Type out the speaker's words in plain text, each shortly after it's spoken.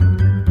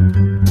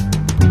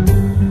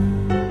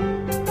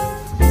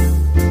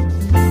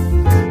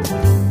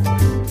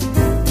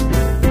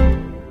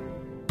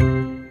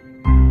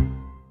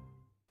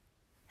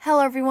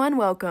everyone,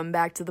 welcome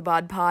back to the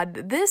Bod Pod.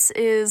 This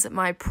is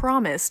my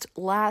promised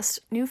last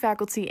new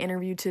faculty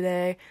interview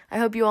today. I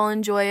hope you all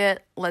enjoy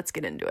it. Let's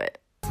get into it.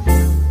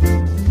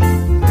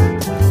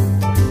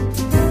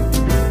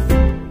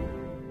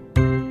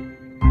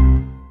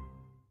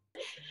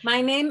 My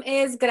name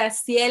is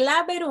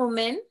Graciela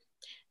Berumen,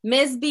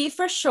 Ms. B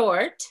for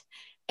short,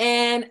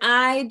 and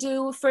I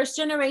do first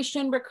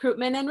generation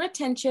recruitment and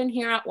retention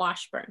here at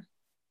Washburn,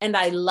 and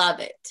I love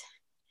it.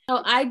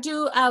 So I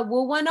do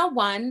WU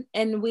 101,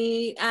 and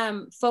we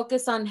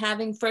focus on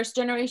having first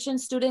generation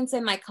students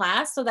in my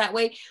class, so that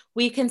way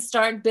we can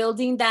start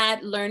building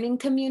that learning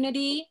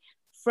community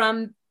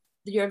from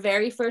your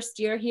very first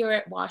year here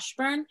at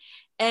Washburn.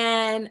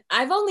 And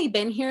I've only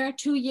been here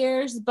 2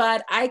 years,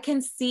 but I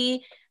can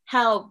see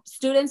how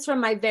students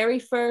from my very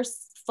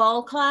first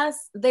fall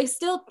class, they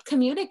still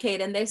communicate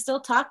and they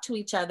still talk to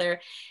each other.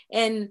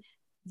 And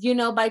you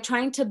know, by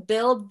trying to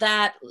build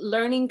that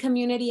learning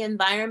community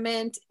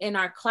environment in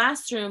our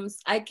classrooms,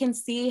 I can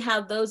see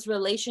how those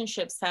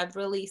relationships have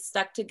really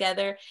stuck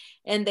together,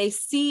 and they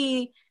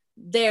see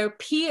their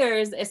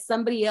peers as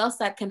somebody else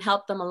that can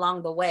help them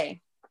along the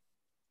way.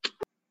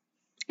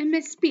 And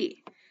Miss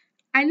B,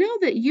 I know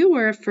that you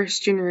were a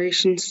first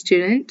generation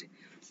student.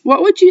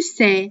 What would you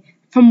say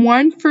from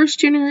one first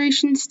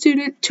generation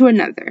student to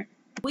another?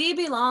 We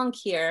belong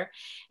here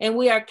and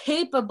we are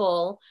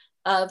capable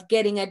of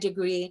getting a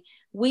degree.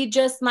 We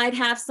just might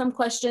have some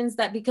questions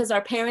that because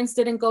our parents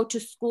didn't go to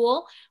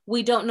school,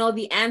 we don't know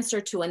the answer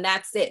to, and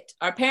that's it.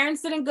 Our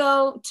parents didn't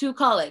go to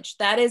college.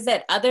 That is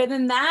it. Other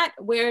than that,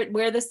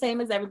 we're the same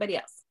as everybody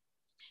else.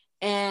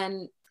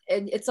 And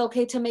it's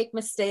okay to make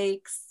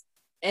mistakes,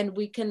 and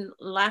we can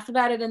laugh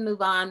about it and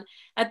move on.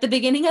 At the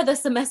beginning of the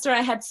semester,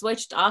 I had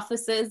switched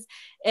offices,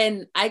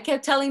 and I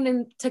kept telling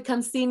them to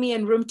come see me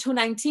in room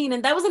 219,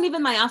 and that wasn't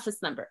even my office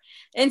number.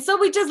 And so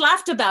we just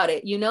laughed about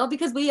it, you know,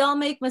 because we all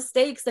make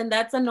mistakes, and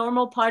that's a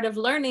normal part of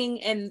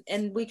learning,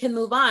 and we can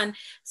move on,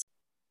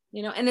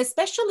 you know. And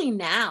especially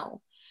now,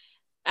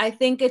 I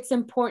think it's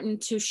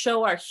important to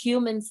show our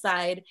human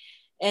side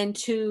and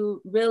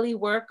to really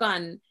work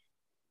on,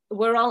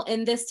 we're all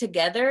in this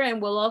together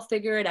and we'll all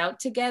figure it out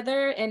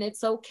together, and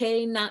it's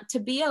okay not to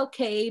be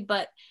okay,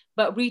 but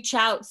reach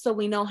out so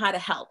we know how to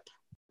help.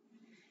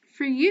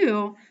 For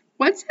you,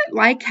 what's it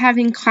like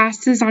having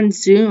classes on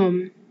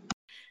Zoom?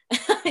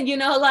 You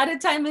know, a lot of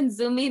time in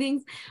Zoom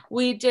meetings,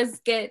 we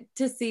just get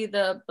to see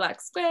the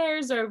black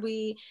squares, or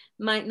we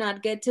might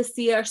not get to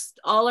see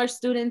all our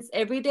students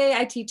every day.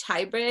 I teach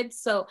hybrid,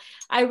 so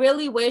I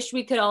really wish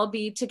we could all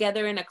be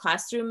together in a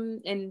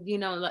classroom, and, you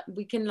know,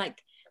 we can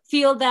like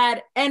feel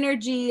that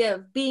energy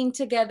of being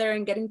together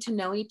and getting to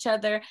know each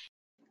other.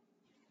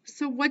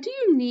 So what do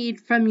you need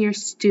from your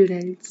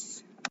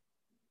students?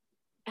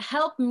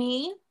 Help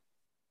me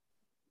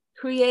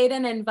create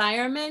an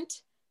environment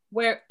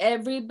where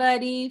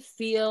everybody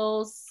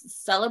feels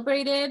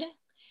celebrated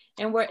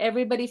and where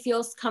everybody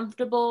feels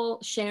comfortable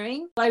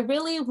sharing. I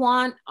really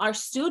want our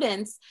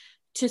students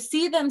to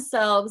see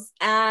themselves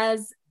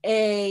as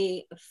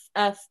a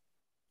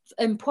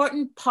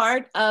important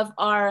part of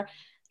our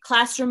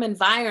classroom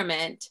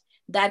environment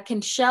that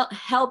can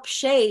help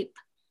shape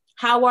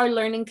how our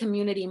learning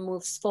community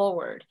moves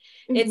forward.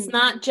 Mm-hmm. It's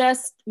not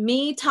just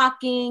me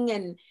talking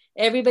and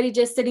everybody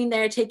just sitting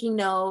there taking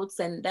notes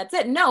and that's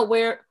it. No,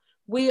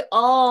 we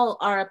all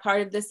are a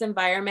part of this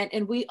environment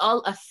and we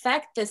all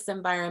affect this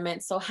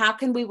environment. So how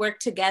can we work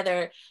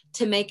together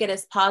to make it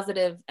as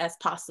positive as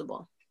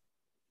possible?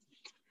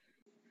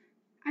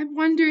 I'm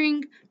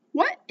wondering,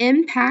 what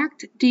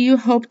impact do you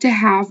hope to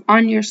have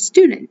on your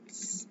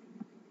students?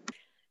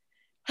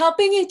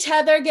 Helping each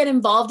other get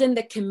involved in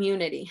the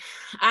community.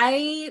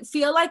 I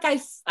feel like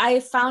I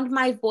found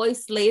my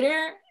voice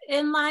later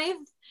in life.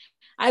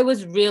 I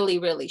was really,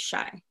 really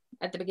shy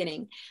at the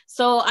beginning.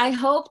 So I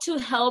hope to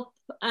help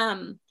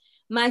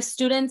my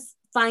students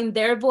find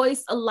their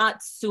voice a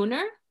lot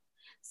sooner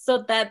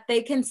so that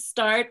they can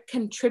start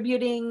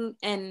contributing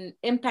and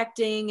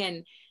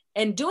impacting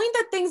and doing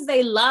the things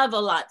they love a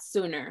lot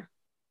sooner.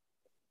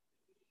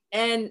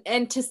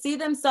 And to see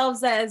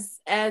themselves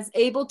as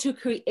able to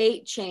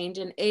create change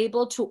and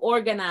able to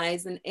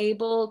organize and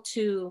able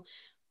to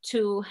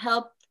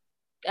help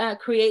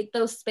create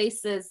those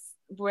spaces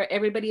where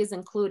everybody is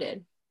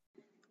included.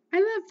 I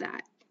love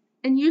that.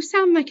 And you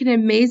sound like an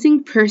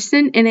amazing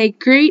person and a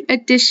great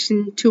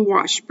addition to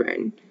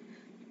Washburn.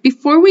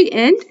 Before we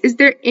end, is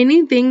there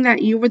anything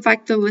that you would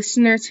like the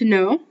listener to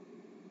know?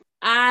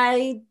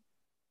 I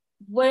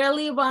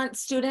really want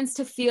students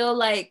to feel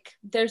like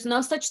there's no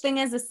such thing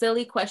as a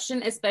silly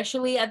question,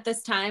 especially at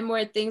this time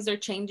where things are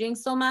changing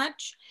so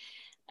much.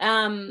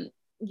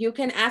 You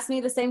can ask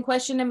me the same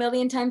question a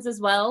million times as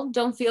well.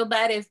 Don't feel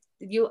bad if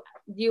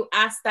you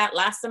asked that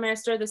last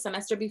semester, the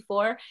semester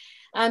before.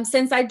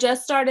 Since I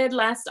just started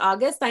last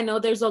August, I know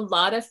there's a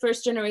lot of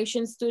first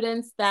generation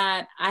students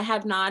that I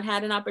have not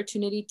had an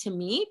opportunity to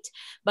meet,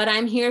 but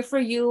I'm here for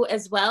you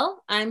as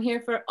well. I'm here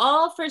for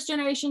all first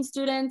generation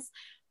students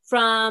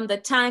from the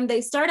time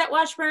they start at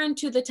Washburn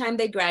to the time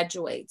they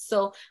graduate.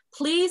 So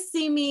please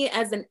see me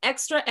as an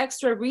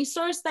extra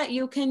resource that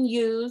you can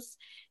use.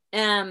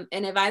 And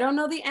if I don't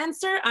know the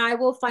answer, I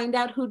will find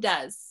out who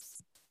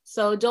does.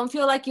 So don't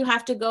feel like you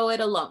have to go it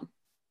alone.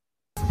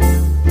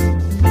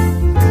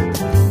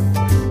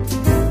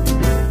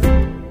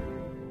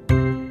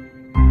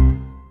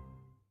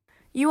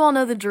 You all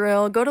know the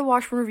drill. Go to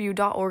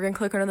washburnreview.org and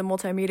click under the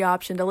multimedia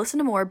option to listen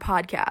to more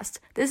podcasts.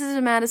 This is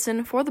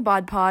Madison for the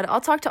Bod Pod.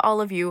 I'll talk to all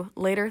of you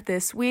later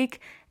this week.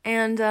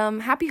 And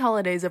happy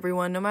holidays,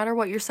 everyone. No matter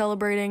what you're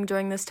celebrating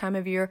during this time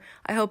of year,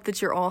 I hope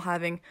that you're all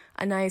having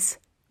a nice,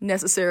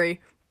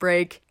 necessary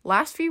break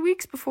last few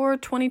weeks before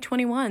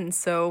 2021.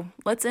 So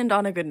let's end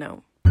on a good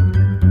note.